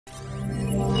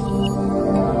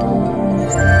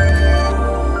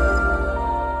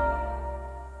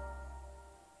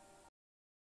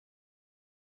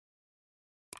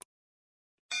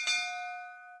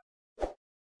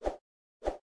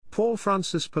Paul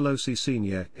Francis Pelosi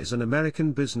Sr. is an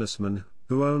American businessman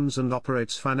who owns and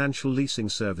operates Financial Leasing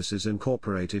Services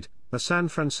Incorporated, a San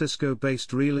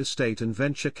Francisco-based real estate and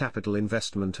venture capital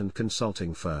investment and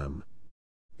consulting firm.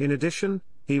 In addition,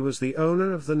 he was the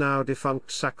owner of the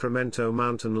now-defunct Sacramento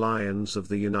Mountain Lions of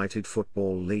the United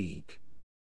Football League.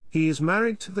 He is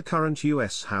married to the current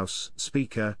U.S. House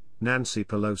Speaker, Nancy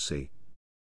Pelosi.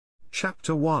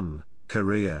 Chapter 1: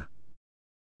 Career.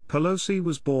 Pelosi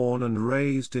was born and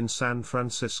raised in San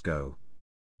Francisco.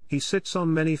 He sits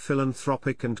on many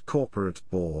philanthropic and corporate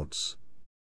boards.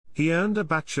 He earned a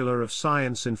Bachelor of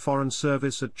Science in Foreign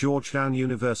Service at Georgetown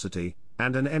University,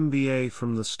 and an MBA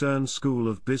from the Stern School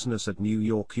of Business at New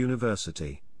York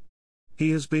University. He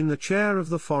has been the chair of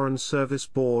the Foreign Service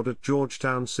Board at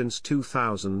Georgetown since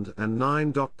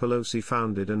 2009. Pelosi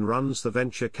founded and runs the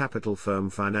venture capital firm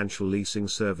Financial Leasing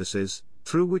Services,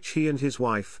 through which he and his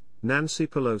wife, Nancy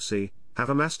Pelosi,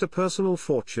 have amassed a personal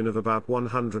fortune of about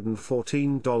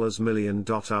 $114 million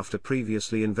after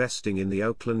previously investing in the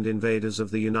Oakland Invaders of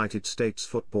the United States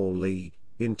Football League.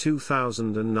 In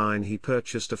 2009 he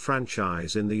purchased a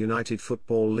franchise in the United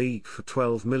Football League for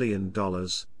 $12 million,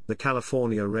 the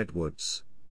California Redwoods.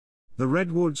 The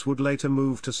Redwoods would later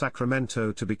move to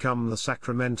Sacramento to become the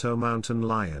Sacramento Mountain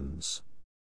Lions.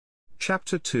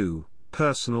 Chapter 2: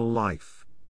 Personal Life.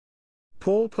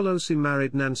 Paul Pelosi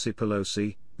married Nancy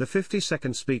Pelosi, the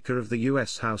 52nd Speaker of the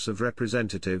U.S. House of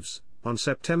Representatives, on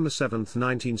September 7,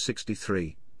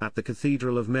 1963, at the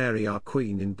Cathedral of Mary Our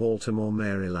Queen in Baltimore,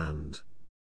 Maryland.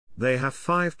 They have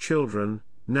 5 children: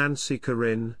 Nancy,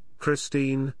 Corinne,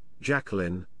 Christine,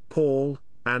 Jacqueline, Paul,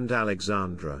 and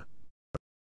Alexandra.